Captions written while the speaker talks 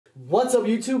What's up,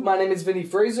 YouTube? My name is Vinny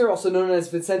Fraser, also known as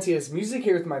Vincentius Music,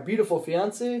 here with my beautiful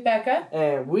fiance, Becca.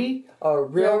 And we are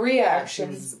Real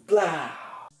Reactions. Blah.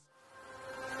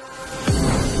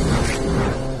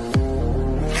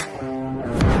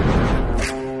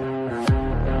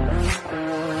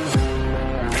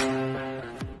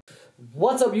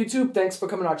 What's up, YouTube? Thanks for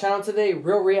coming to our channel today.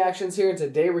 Real Reactions here, and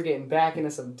today we're getting back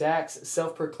into some DAX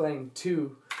Self-Proclaimed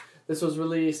 2. This was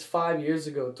released 5 years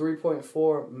ago,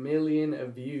 3.4 million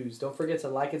views. Don't forget to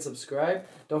like and subscribe.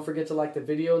 Don't forget to like the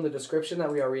video in the description that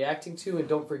we are reacting to. And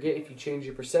don't forget, if you change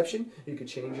your perception, you could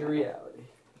change your reality.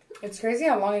 It's crazy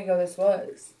how long ago this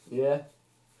was. Yeah.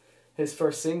 His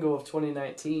first single of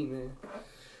 2019, man.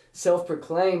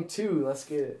 Self-Proclaimed 2. Let's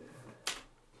get it.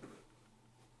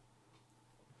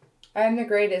 I am the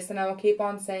greatest, and I will keep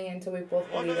on saying it until we both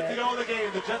believe it. 1 minute to go in the game.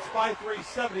 The Jets by 3,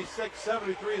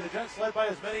 76-73. The Jets led by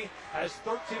as many as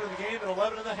 13 in the game and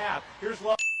 11 in the half. Here's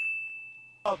Love.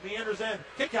 Meanders in.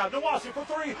 Kick out. Nawasi for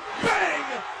 3.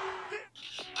 Bang!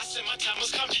 I said my time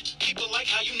was coming. People like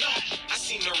how you know. I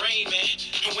seen the rain, man.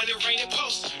 And when it rained, it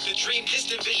post. The dream,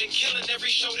 distant vision, killing every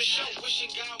show to show. Wishing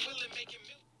God willing, making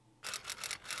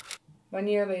millions. 1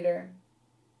 year later.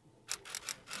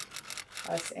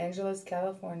 Los Angeles,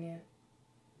 California.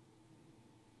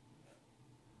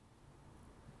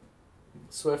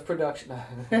 Swift production.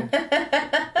 Damn.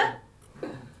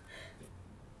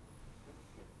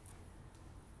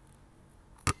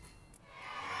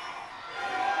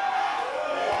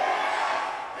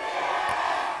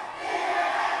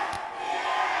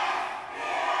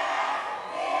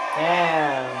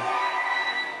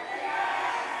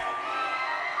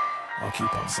 I'll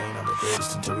keep on saying I'm the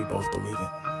greatest until we both believe it.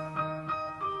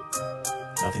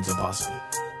 Nothing's impossible.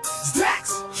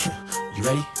 DAX! You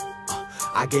ready?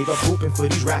 I gave up hooping for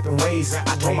these rapping ways.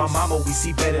 I told my mama we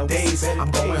see better days.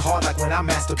 I'm going hard like when I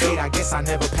masturbate. I guess I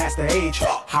never passed the age.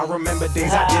 I remember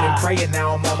days I didn't pray and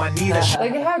now I'm on my knees.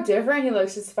 Look at how different he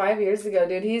looks just 5 years ago,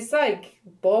 dude. He's like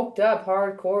bulked up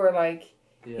hardcore. Like,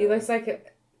 yeah. He looks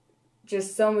like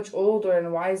just so much older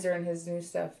and wiser in his new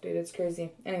stuff, dude. It's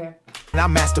crazy. Anyway. When I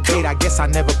masturbate, I guess I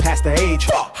never passed the age.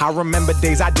 I remember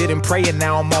days I didn't pray and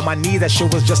now I'm on my knees. That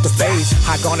shit was just a phase.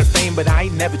 I garnered fame, but I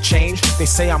ain't never changed. They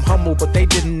say I'm humble, but they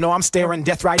didn't know I'm staring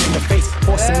death right in the face.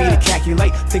 Forcing me to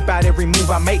calculate, think about every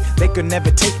move I make. They could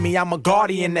never take me, I'm a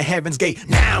guardian to heaven's gate.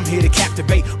 Now I'm here to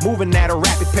captivate, moving at a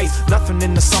rapid pace. Nothing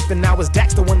into something, now it's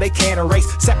DAX, the one they can't erase.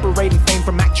 Separating fame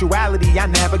from actuality, I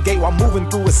navigate while moving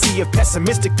through a sea of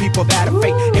pessimistic people that are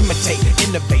fake. Imitate,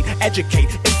 innovate, educate,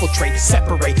 infiltrate,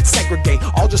 separate, segregate,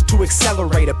 all just to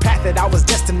accelerate a path that I was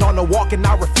destined on to walk, and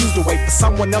I refuse to wait for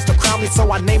someone else to crown me,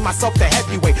 so I named myself the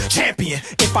heavyweight champion.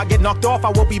 If I get knocked off,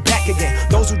 I will be back again.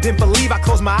 Those who didn't believe, I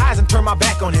close my eyes and turn my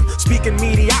back on him. Speaking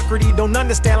mediocrity, don't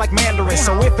understand like Mandarin.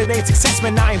 So if it ain't success,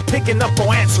 man, I ain't picking up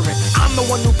or answering. I'm the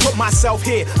one who put myself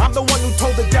here. I'm the one who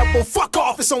told the devil, fuck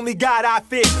off, it's only God I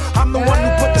fear. I'm the one who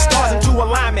put the stars into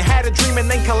alignment. Had a dream and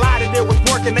then collided, it was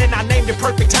working, and I named it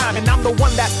perfect time. And I'm the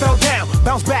one that fell down,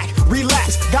 bounced back,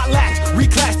 relapsed, got lapped,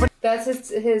 reclassed. That's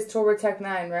his tour with Tech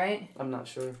 9, right? I'm not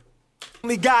sure.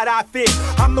 Only God I fear.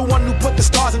 I'm the one who put the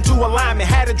stars into alignment.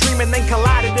 Had a dream and then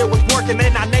collided, it was working,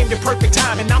 and I named it perfect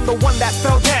time. And I'm the one that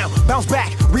fell down, bounced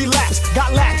back, relapsed,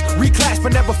 got lapped, reclassed,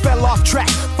 but never fell off track.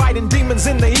 Fighting demons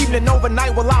in the evening,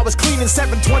 overnight while I was cleaning.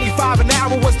 $7.25 an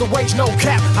hour was the wage, no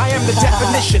cap. I am the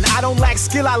definition. I don't lack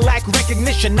skill, I lack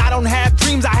recognition. I don't have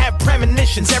dreams, I have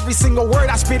premonitions. Every single word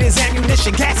I spit is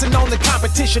ammunition. Gassing on the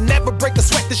competition, never break the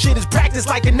sweat. The shit is practice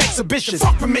like an exhibition.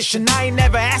 Fuck permission, I ain't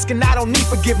never asking, I don't need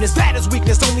forgiveness. That is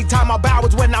weakness, only time I bow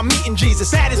is when I'm meeting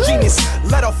Jesus. That is genius.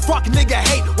 Let a fuck nigga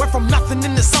hate. Went from nothing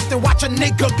into something, watch a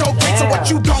nigga go great. So what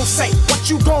you gon' say? What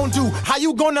you gon' do? How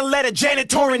you gonna let a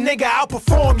janitorial nigga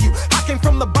outperform you? I came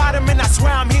from the bottom and I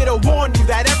swear I'm here to warn you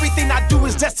that everything I do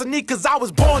is destiny, cause I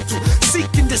was born to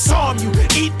seek and disarm you.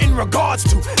 Eat in regards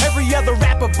to every other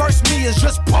rapper verse me is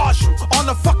just partial. On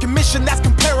a fucking mission that's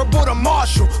comparable to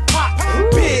Marshall. Pop,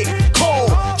 Big, Cole,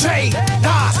 J,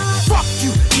 Nas. Fuck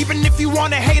you. Even if you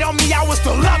wanna hate on me, I will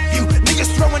still love you.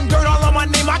 Niggas throwing dirt all on my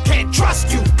name, I can't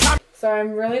trust you. Sorry,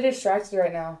 I'm really distracted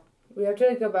right now. We have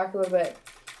to go back a little bit.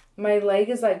 My leg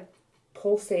is like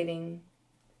pulsating.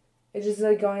 It's just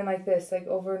like going like this, like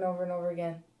over and over and over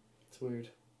again. It's weird.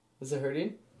 Is it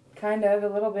hurting? Kind of, a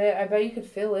little bit. I bet you could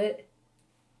feel it.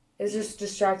 It's just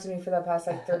distracted me for the past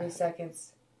like 30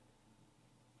 seconds.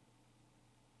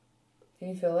 Can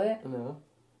you feel it? No.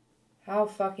 How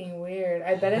fucking weird.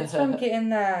 I bet it's from getting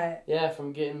that... Yeah,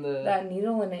 from getting that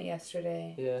needle in it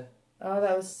yesterday. Yeah. Oh,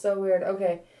 that was so weird.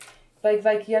 Okay.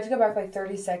 Like you have to go back like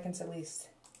 30 seconds at least.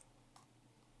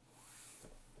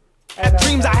 At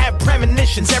dreams, I have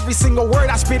premonitions. Every single word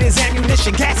I spit is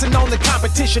ammunition. Gassing on the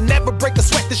competition. Never break a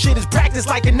sweat. The shit is practice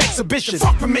like an exhibition.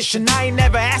 Fuck permission. I ain't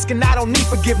never asking. I don't need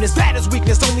forgiveness. That is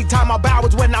weakness. Only time I bow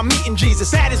is when I'm meeting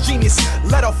Jesus. That is genius.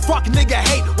 Let a fuck nigga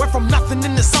hate. Went from nothing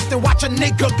into something. Watch a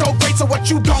nigga go great. So what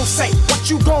you gon' say? What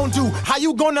you gon' do? How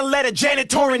you gonna let a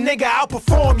janitorial nigga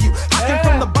outperform you? I came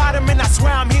from the bottom and I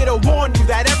swear I'm here to warn you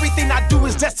that everything I do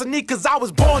is destiny, cause I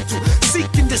was born to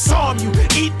seek and disarm you.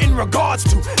 Eat in regards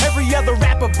to every other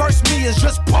rapper verse me is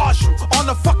just partial. On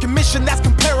a fucking mission that's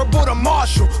comparable to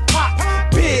Marshall. Pop,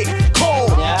 Big, Cole,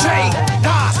 Jay,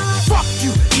 Nas. Fuck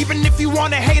you. Even if you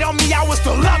wanna hate on me, I will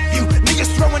still love you.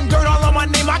 Niggas throwing dirt all on my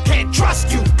name, I can't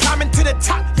trust you. Climbing to the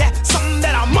top, yeah, something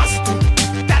that I must do.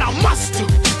 That I must do.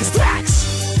 It's DAX.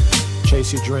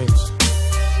 Chase your dreams.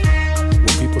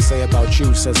 What people say about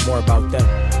you says more about them.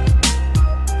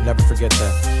 Never forget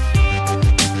that.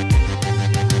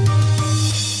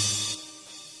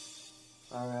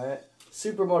 Alright.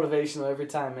 Super motivational every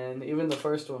time, man. Even the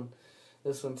first one.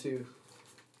 This one too.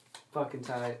 Fucking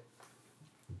tight.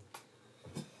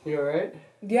 You alright?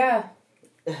 Yeah.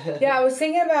 Yeah, I was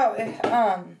thinking about his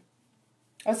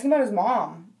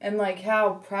mom and like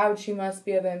how proud she must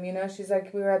be of him, you know? She's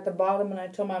like, we were at the bottom and I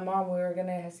told my mom we were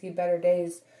gonna see better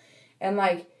days. And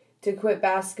like to quit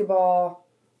basketball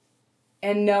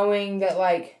and knowing that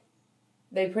like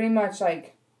they pretty much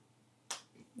like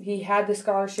he had the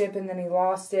scholarship and then he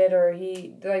lost it, or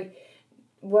he like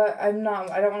I don't want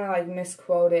to like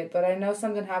misquote it, but I know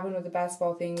something happened with the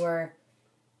basketball thing where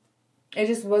it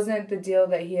just wasn't the deal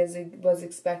that was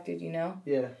expected, you know?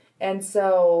 Yeah. And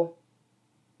so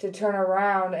to turn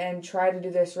around and try to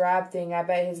do this rap thing, I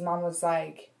bet his mom was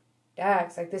like,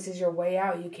 Dax, like this is your way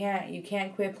out. You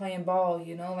can't quit playing ball,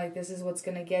 you know? Like this is what's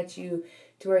gonna get you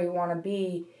to where you want to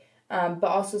be. But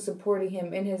also supporting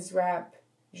him in his rap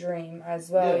dream as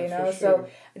well, you know? So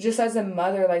just as a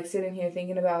mother, like sitting here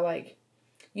thinking about like,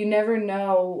 you never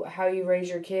know how you raise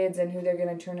your kids and who they're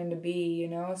going to turn into be, you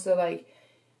know? So like,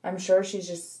 I'm sure she's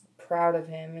just proud of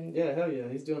him. And yeah, hell yeah.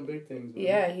 He's doing big things, man.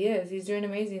 Yeah, he is. He's doing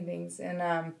amazing things.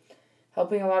 And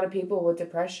helping a lot of people with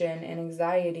depression and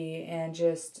anxiety and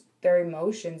just their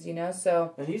emotions, you know?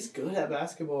 So and he's good at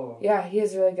basketball. Yeah, he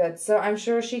is really good. So I'm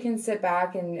sure she can sit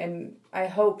back and I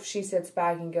hope she sits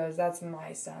back and goes, that's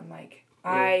my son. Like,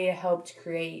 yeah. I helped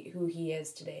create who he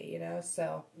is today, you know?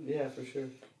 So yeah, for sure.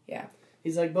 Yeah.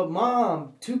 He's like, but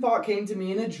Mom, Tupac came to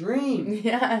me in a dream.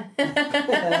 Yeah.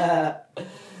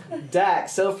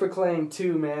 Dax, self-proclaimed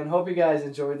too, man. Hope you guys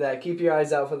enjoyed that. Keep your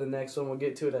eyes out for the next one. We'll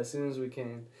get to it as soon as we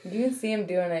can. You can see him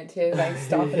doing it too, like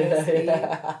stomping his feet.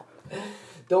 Yeah.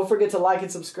 Don't forget to like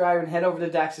and subscribe and head over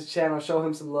to Dax's channel. Show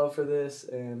him some love for this.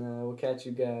 And we'll catch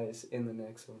you guys in the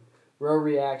next one. Real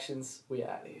reactions. We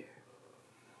out of here.